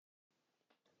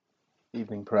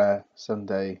Evening Prayer,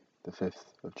 Sunday, the 5th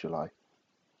of July.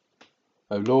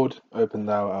 O Lord, open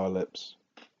thou our lips,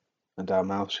 and our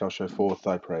mouth shall show forth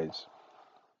thy praise.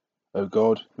 O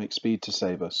God, make speed to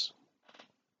save us.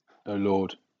 O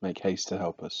Lord, make haste to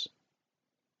help us.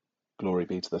 Glory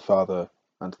be to the Father,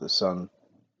 and to the Son,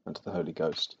 and to the Holy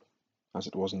Ghost, as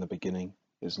it was in the beginning,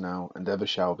 is now, and ever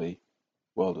shall be,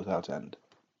 world without end.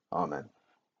 Amen.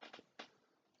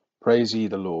 Praise ye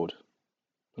the Lord.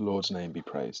 The Lord's name be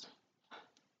praised.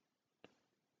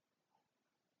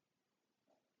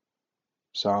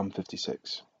 Psalm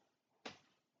 56.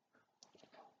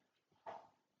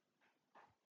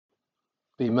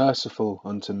 Be merciful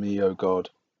unto me, O God,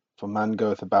 for man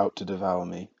goeth about to devour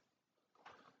me.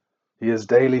 He is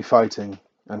daily fighting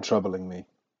and troubling me.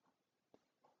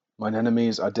 Mine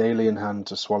enemies are daily in hand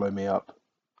to swallow me up.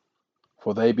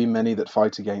 For they be many that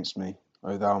fight against me,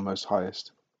 O thou most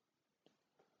highest.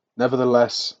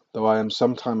 Nevertheless, though I am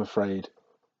sometime afraid,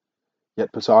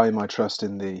 yet put I my trust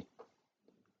in thee.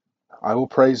 I will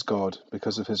praise God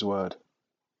because of his word.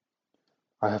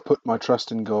 I have put my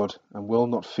trust in God, and will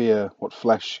not fear what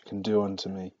flesh can do unto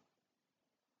me.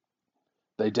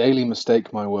 They daily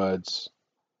mistake my words.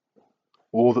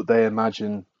 All that they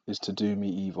imagine is to do me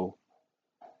evil.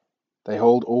 They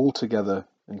hold all together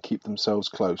and keep themselves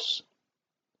close,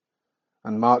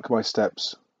 and mark my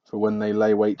steps, for when they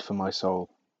lay wait for my soul.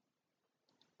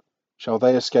 Shall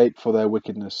they escape for their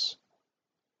wickedness?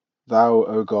 Thou,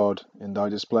 O God, in thy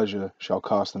displeasure shalt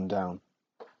cast them down.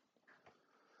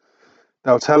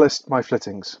 Thou tellest my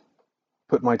flittings,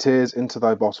 put my tears into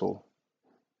thy bottle.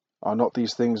 Are not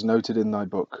these things noted in thy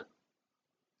book?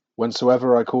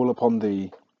 Whensoever I call upon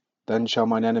thee, then shall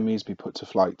mine enemies be put to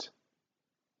flight.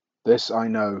 This I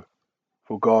know,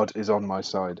 for God is on my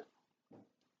side.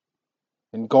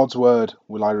 In God's word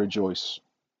will I rejoice.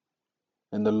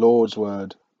 In the Lord's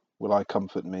word will I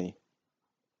comfort me.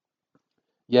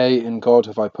 Yea, in God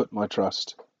have I put my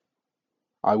trust.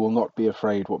 I will not be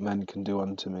afraid what men can do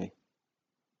unto me.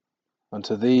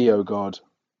 Unto thee, O God,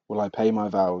 will I pay my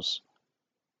vows.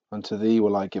 Unto thee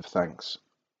will I give thanks.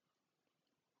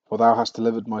 For thou hast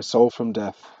delivered my soul from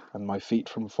death, and my feet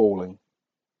from falling,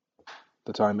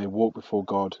 that I may walk before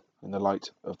God in the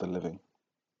light of the living.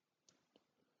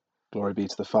 Glory be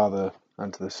to the Father,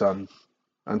 and to the Son,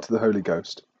 and to the Holy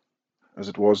Ghost, as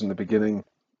it was in the beginning,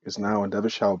 is now, and ever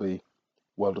shall be,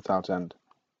 world without end.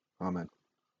 Amen.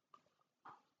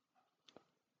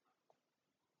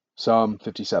 Psalm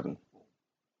 57.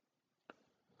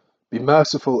 Be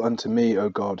merciful unto me, O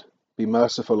God, be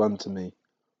merciful unto me,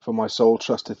 for my soul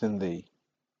trusteth in thee.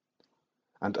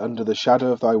 And under the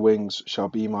shadow of thy wings shall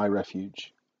be my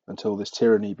refuge, until this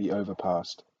tyranny be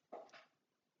overpast.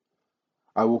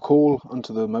 I will call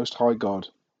unto the Most High God,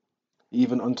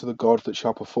 even unto the God that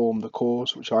shall perform the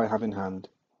cause which I have in hand.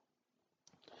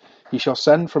 He shall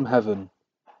send from heaven,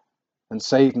 and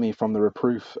save me from the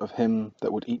reproof of him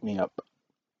that would eat me up.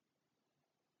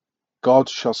 God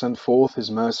shall send forth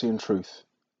his mercy and truth.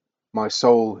 My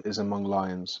soul is among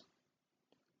lions.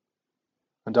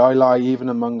 And I lie even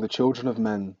among the children of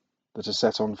men that are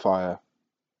set on fire,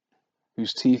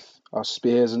 whose teeth are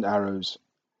spears and arrows,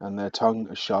 and their tongue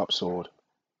a sharp sword.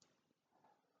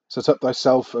 Set up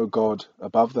thyself, O God,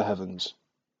 above the heavens,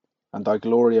 and thy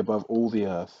glory above all the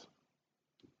earth.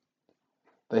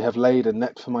 They have laid a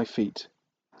net for my feet,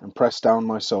 and pressed down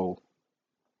my soul.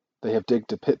 They have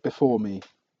digged a pit before me,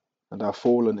 and are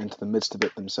fallen into the midst of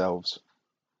it themselves.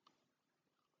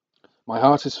 My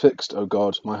heart is fixed, O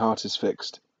God, my heart is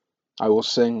fixed. I will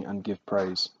sing and give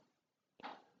praise.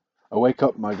 Awake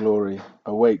up, my glory,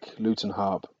 awake, lute and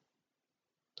harp.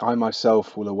 I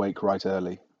myself will awake right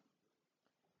early.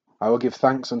 I will give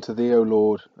thanks unto thee, O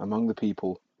Lord, among the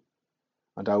people,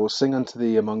 and I will sing unto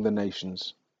thee among the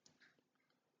nations.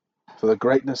 For the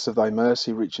greatness of thy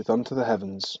mercy reacheth unto the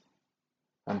heavens,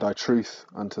 and thy truth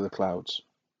unto the clouds.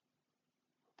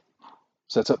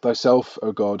 Set up thyself,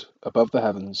 O God, above the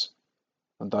heavens,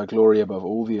 and thy glory above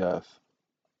all the earth.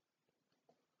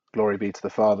 Glory be to the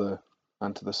Father,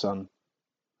 and to the Son,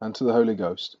 and to the Holy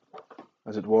Ghost,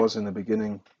 as it was in the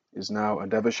beginning, is now,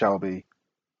 and ever shall be,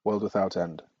 world without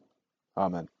end.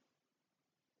 Amen.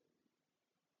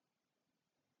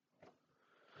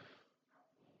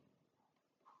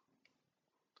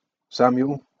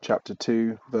 Samuel chapter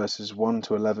 2 verses 1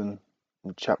 to 11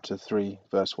 and chapter 3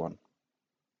 verse 1.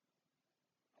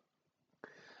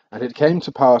 And it came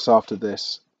to pass after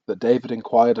this, that David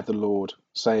inquired of the Lord,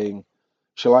 saying,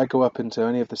 Shall I go up into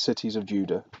any of the cities of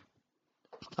Judah?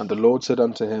 And the Lord said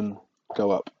unto him,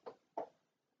 Go up.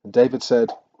 And David said,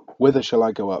 Whither shall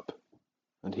I go up?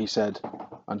 And he said,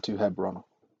 Unto Hebron.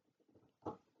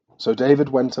 So David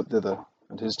went up thither,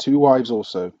 and his 2 wives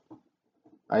also,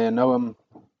 Ahinoam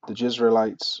the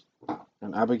Jezreelites,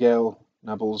 and Abigail,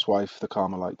 Nabal's wife, the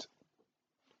Carmelite.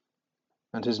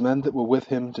 And his men that were with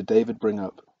him did David bring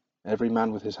up, every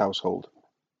man with his household,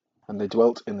 and they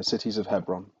dwelt in the cities of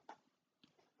Hebron.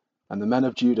 And the men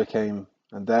of Judah came,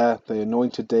 and there they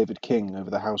anointed David king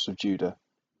over the house of Judah.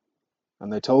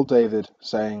 And they told David,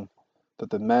 saying, that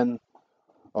the men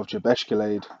of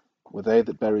Jabesh-Gilead were they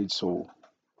that buried Saul.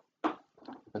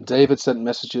 And David sent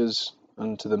messengers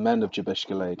unto the men of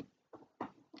Jabesh-Gilead,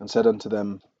 and said unto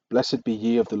them, Blessed be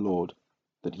ye of the Lord,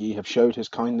 that ye have showed his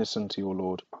kindness unto your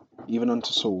Lord, even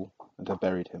unto Saul, and have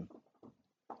buried him.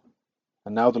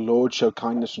 And now the Lord show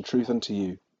kindness and truth unto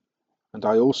you, and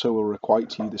I also will requite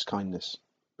to you this kindness,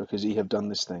 because ye have done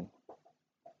this thing.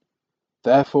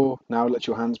 Therefore now let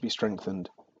your hands be strengthened,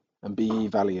 and be ye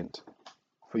valiant,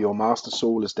 for your master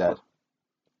Saul is dead,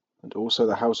 and also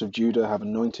the house of Judah have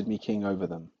anointed me king over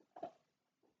them.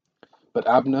 But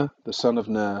Abner, the son of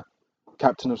Ner,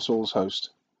 captain of Saul's host,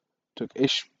 took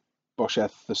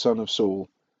Ishbosheth the son of Saul,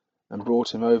 and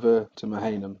brought him over to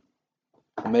Mahanaim,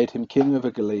 and made him king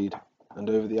over Gilead, and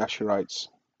over the Asherites,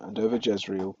 and over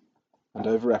Jezreel, and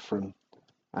over Ephraim,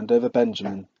 and over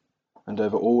Benjamin, and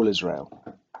over all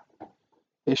Israel.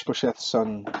 Ishbosheth,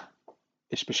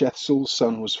 Saul's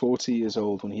son, was 40 years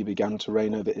old when he began to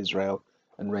reign over Israel,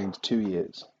 and reigned 2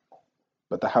 years.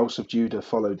 But the house of Judah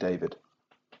followed David.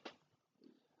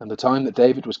 And the time that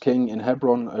David was king in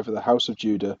Hebron over the house of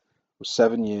Judah was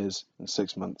 7 years and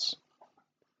 6 months.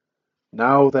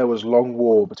 Now there was long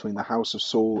war between the house of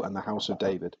Saul and the house of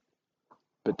David.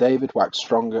 But David waxed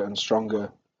stronger and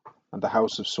stronger, and the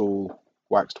house of Saul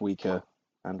waxed weaker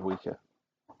and weaker.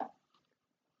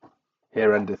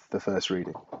 Here endeth the first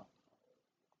reading.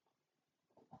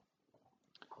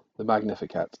 The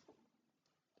Magnificat.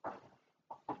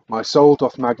 My soul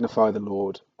doth magnify the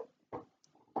Lord,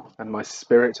 and my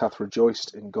spirit hath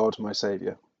rejoiced in God my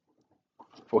Saviour.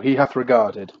 For he hath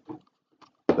regarded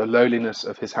the lowliness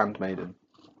of his handmaiden.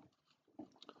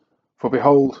 For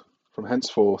behold, from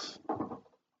henceforth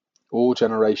all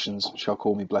generations shall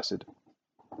call me blessed.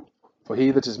 For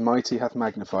he that is mighty hath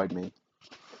magnified me,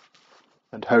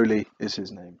 and holy is his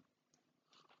name.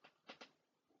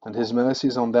 And his mercy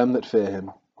is on them that fear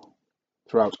him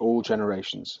throughout all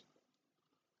generations.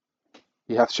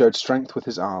 He hath showed strength with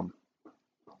his arm.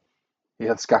 He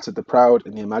hath scattered the proud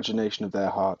in the imagination of their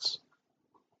hearts.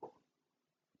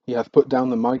 He hath put down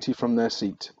the mighty from their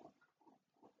seat,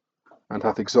 and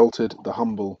hath exalted the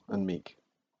humble and meek.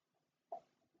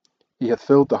 He hath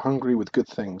filled the hungry with good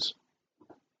things,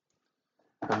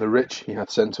 and the rich he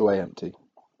hath sent away empty.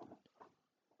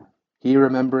 He,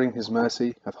 remembering his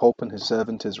mercy, hath holpen his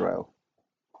servant Israel,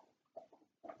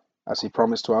 as he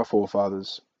promised to our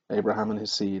forefathers, Abraham and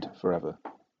his seed forever.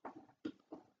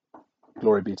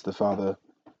 Glory be to the Father,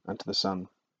 and to the Son,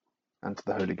 and to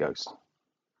the Holy Ghost,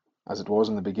 as it was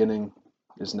in the beginning,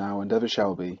 is now, and ever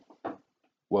shall be,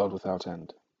 world without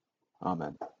end.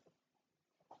 Amen.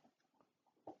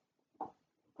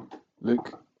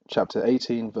 Luke chapter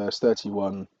 18, verse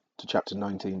 31 to chapter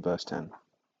 19, verse 10.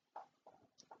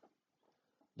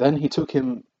 Then he took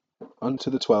him unto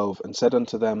the 12, and said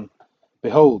unto them,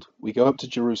 Behold, we go up to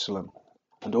Jerusalem,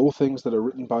 and all things that are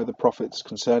written by the prophets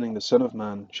concerning the Son of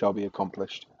Man shall be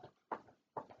accomplished.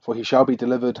 For he shall be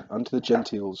delivered unto the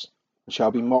Gentiles, and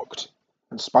shall be mocked,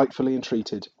 and spitefully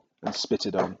entreated, and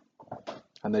spitted on.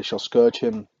 And they shall scourge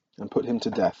him, and put him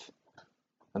to death,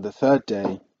 and the 3rd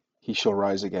day he shall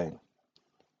rise again.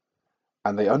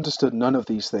 And they understood none of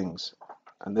these things,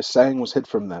 and this saying was hid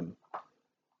from them,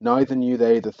 neither knew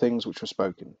they the things which were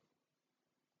spoken.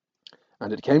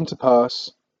 And it came to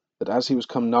pass, that as he was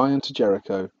come nigh unto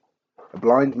Jericho, a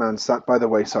blind man sat by the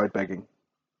wayside begging.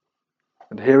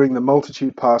 And hearing the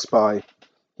multitude pass by,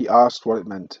 he asked what it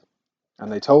meant.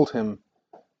 And they told him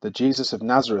that Jesus of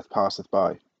Nazareth passeth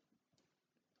by.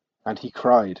 And he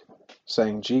cried,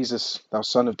 saying, Jesus, thou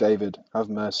Son of David, have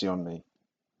mercy on me.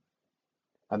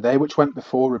 And they which went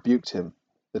before rebuked him,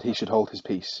 that he should hold his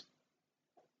peace.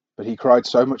 But he cried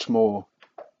so much more,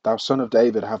 Thou Son of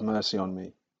David, have mercy on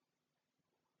me.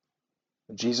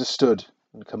 And Jesus stood,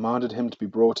 and commanded him to be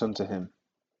brought unto him.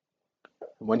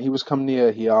 And when he was come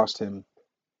near, he asked him,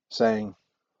 saying,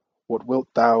 What wilt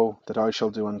thou that I shall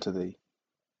do unto thee?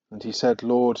 And he said,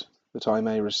 Lord, that I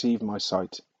may receive my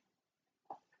sight.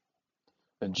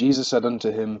 And Jesus said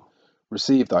unto him,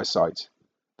 Receive thy sight,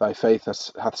 thy faith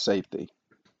hath saved thee.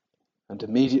 And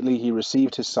immediately he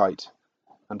received his sight,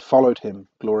 and followed him,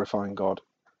 glorifying God.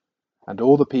 And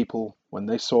all the people, when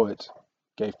they saw it,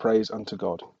 gave praise unto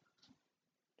God.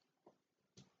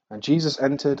 And Jesus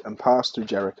entered and passed through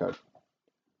Jericho.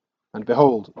 And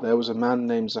behold, there was a man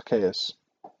named Zacchaeus,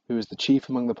 who was the chief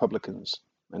among the publicans,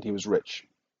 and he was rich.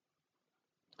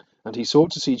 And he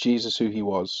sought to see Jesus who he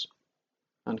was,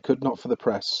 and could not for the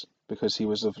press, because he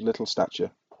was of little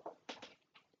stature.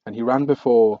 And he ran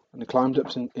before, and climbed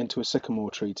up into a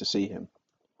sycamore tree to see him,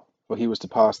 for he was to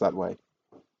pass that way.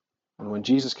 And when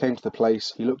Jesus came to the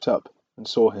place, he looked up, and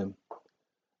saw him,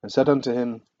 and said unto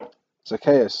him,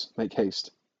 Zacchaeus, make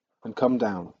haste, and come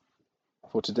down,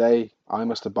 for today I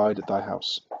must abide at thy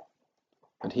house.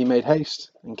 And he made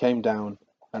haste, and came down,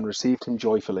 and received him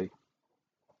joyfully.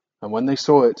 And when they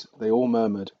saw it, they all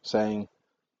murmured, saying,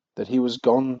 that he was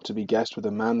gone to be guest with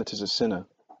a man that is a sinner.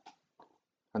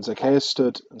 And Zacchaeus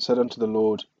stood, and said unto the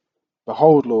Lord,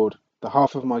 Behold, Lord, the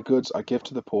half of my goods I give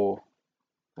to the poor,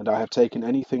 and I have taken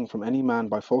anything from any man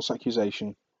by false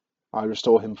accusation, I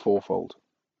restore him fourfold.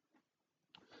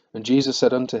 And Jesus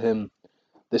said unto him,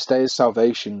 This day is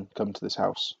salvation come to this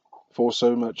house, for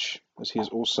so much as he is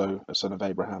also a son of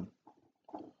Abraham.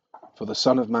 For the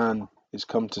Son of Man is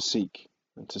come to seek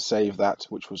and to save that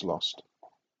which was lost.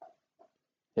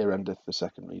 Here endeth the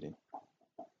second reading.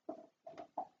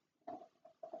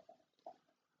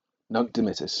 Nunc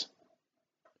dimittis.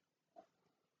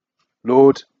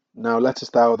 Lord, now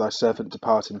lettest thou thy servant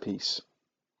depart in peace,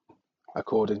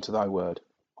 according to thy word.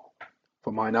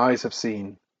 For mine eyes have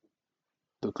seen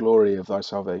the glory of thy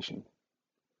salvation,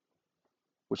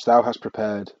 which thou hast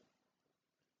prepared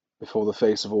before the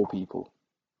face of all people,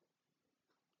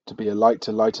 to be a light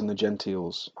to lighten the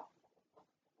Gentiles,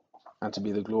 and to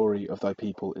be the glory of thy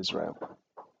people Israel.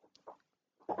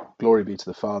 Glory be to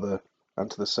the Father, and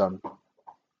to the Son,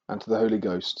 and to the Holy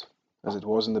Ghost, as it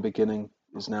was in the beginning,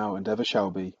 is now, and ever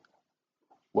shall be,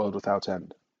 world without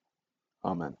end.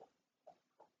 Amen.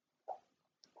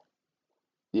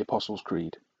 The Apostles'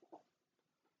 Creed.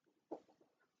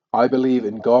 I believe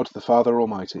in God the Father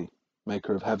Almighty,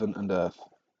 maker of heaven and earth,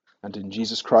 and in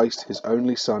Jesus Christ, his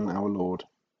only Son, our Lord,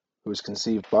 who was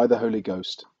conceived by the Holy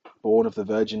Ghost, born of the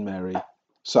Virgin Mary,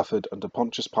 suffered under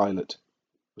Pontius Pilate,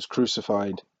 was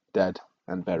crucified, dead,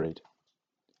 and buried.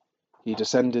 He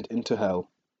descended into hell.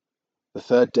 The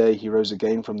third day he rose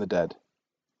again from the dead.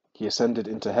 He ascended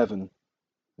into heaven,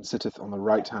 and sitteth on the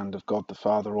right hand of God the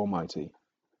Father Almighty.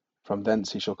 From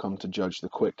thence he shall come to judge the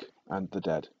quick and the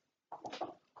dead.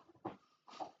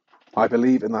 I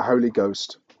believe in the Holy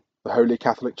Ghost, the Holy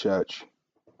Catholic Church,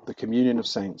 the communion of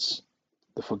saints,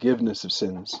 the forgiveness of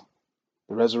sins,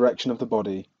 the resurrection of the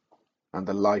body, and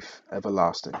the life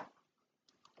everlasting.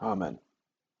 Amen.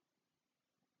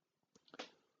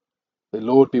 The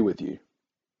Lord be with you,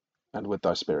 and with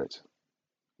thy spirit.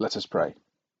 Let us pray.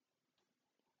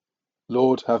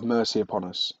 Lord, have mercy upon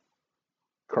us.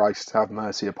 Christ, have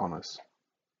mercy upon us.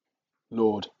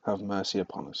 Lord, have mercy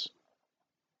upon us.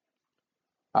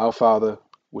 Our Father,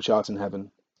 which art in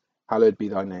heaven, hallowed be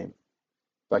thy name.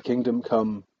 Thy kingdom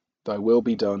come, thy will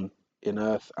be done, in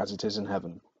earth as it is in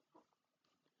heaven.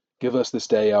 Give us this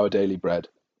day our daily bread,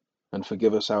 and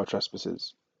forgive us our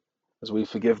trespasses, as we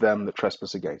forgive them that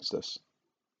trespass against us.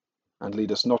 And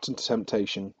lead us not into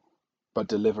temptation, but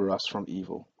deliver us from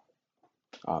evil.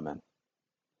 Amen.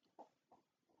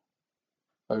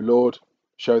 O Lord,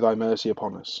 show thy mercy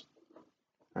upon us,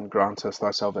 and grant us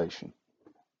thy salvation.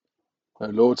 O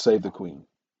Lord, save the Queen,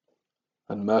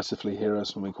 and mercifully hear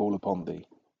us when we call upon thee.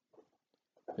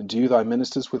 Endue thy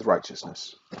ministers with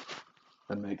righteousness,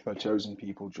 and make thy chosen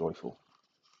people joyful.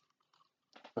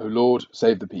 O Lord,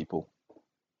 save the people,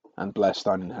 and bless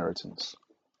thine inheritance.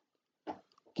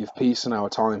 Give peace in our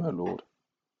time, O Lord,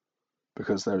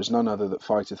 because there is none other that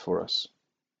fighteth for us,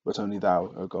 but only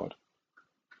thou, O God.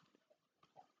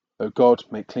 O God,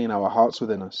 make clean our hearts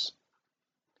within us,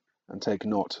 and take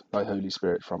not thy Holy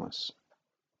Spirit from us.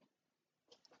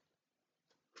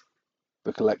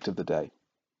 The Collect of the Day.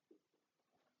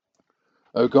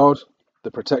 O God, the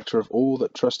protector of all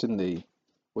that trust in thee,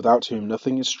 without whom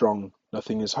nothing is strong,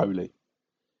 nothing is holy,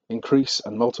 increase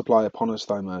and multiply upon us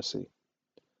thy mercy,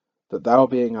 that thou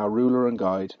being our ruler and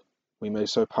guide, we may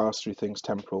so pass through things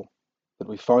temporal, that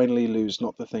we finally lose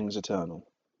not the things eternal.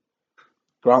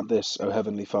 Grant this, O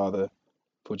Heavenly Father,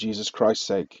 for Jesus Christ's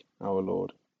sake, our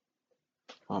Lord.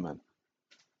 Amen.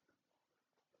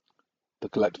 The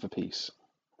Collect for Peace.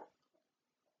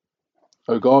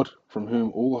 O God, from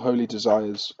whom all holy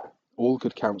desires, all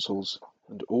good counsels,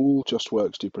 and all just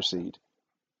works do proceed,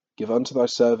 give unto thy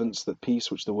servants that peace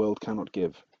which the world cannot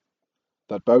give,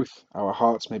 that both our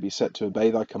hearts may be set to obey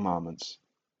thy commandments,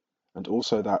 and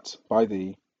also that, by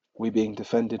thee, we being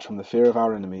defended from the fear of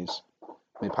our enemies,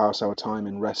 may pass our time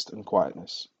in rest and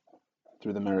quietness,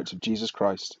 through the merits of Jesus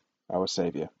Christ, our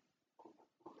Saviour.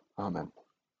 Amen.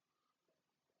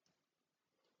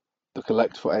 the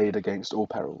collect for aid against all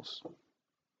perils.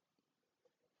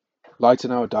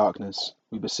 Lighten our darkness,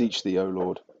 we beseech thee, O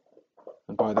Lord,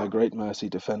 and by thy great mercy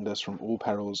defend us from all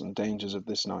perils and dangers of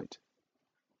this night,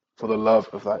 for the love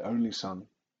of thy only Son,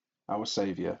 our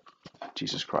Saviour,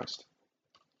 Jesus Christ.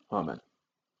 Amen.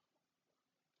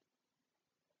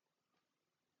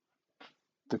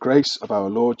 The grace of our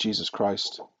Lord Jesus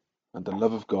Christ, and the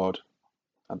love of God,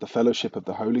 and the fellowship of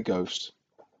the Holy Ghost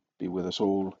be with us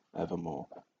all evermore.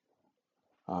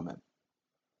 Amen.